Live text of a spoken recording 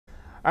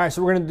All right,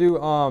 so we're gonna do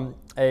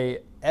a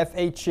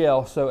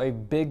FHL, so a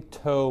big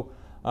toe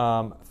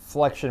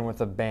flexion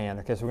with a band.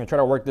 Okay, so we're gonna try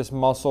to work this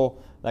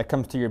muscle that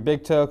comes to your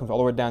big toe, comes all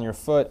the way down your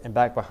foot and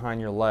back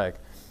behind your leg.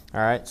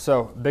 All right,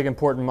 so big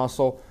important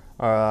muscle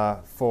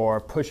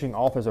for pushing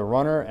off as a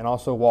runner and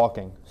also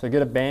walking. So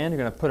get a band, you're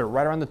gonna put it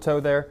right around the toe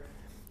there.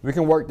 We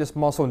can work this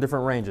muscle in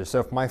different ranges. So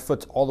if my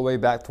foot's all the way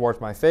back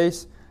towards my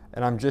face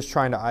and I'm just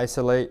trying to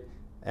isolate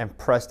and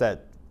press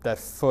that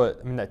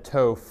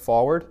toe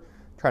forward,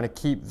 trying to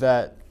keep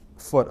that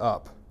foot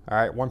up. All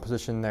right, one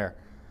position there.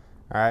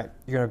 All right,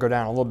 you're gonna go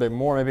down a little bit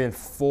more, maybe in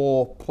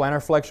full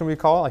plantar flexion we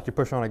call it, like you're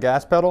pushing on a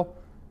gas pedal,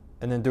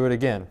 and then do it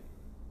again.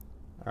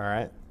 All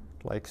right,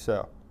 like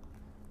so.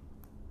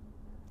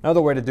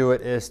 Another way to do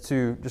it is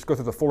to just go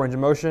through the full range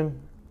of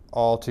motion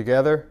all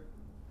together.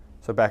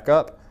 So back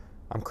up,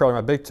 I'm curling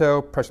my big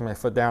toe, pressing my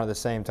foot down at the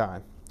same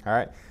time. All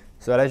right,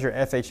 so that is your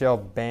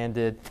FHL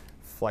banded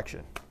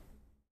flexion.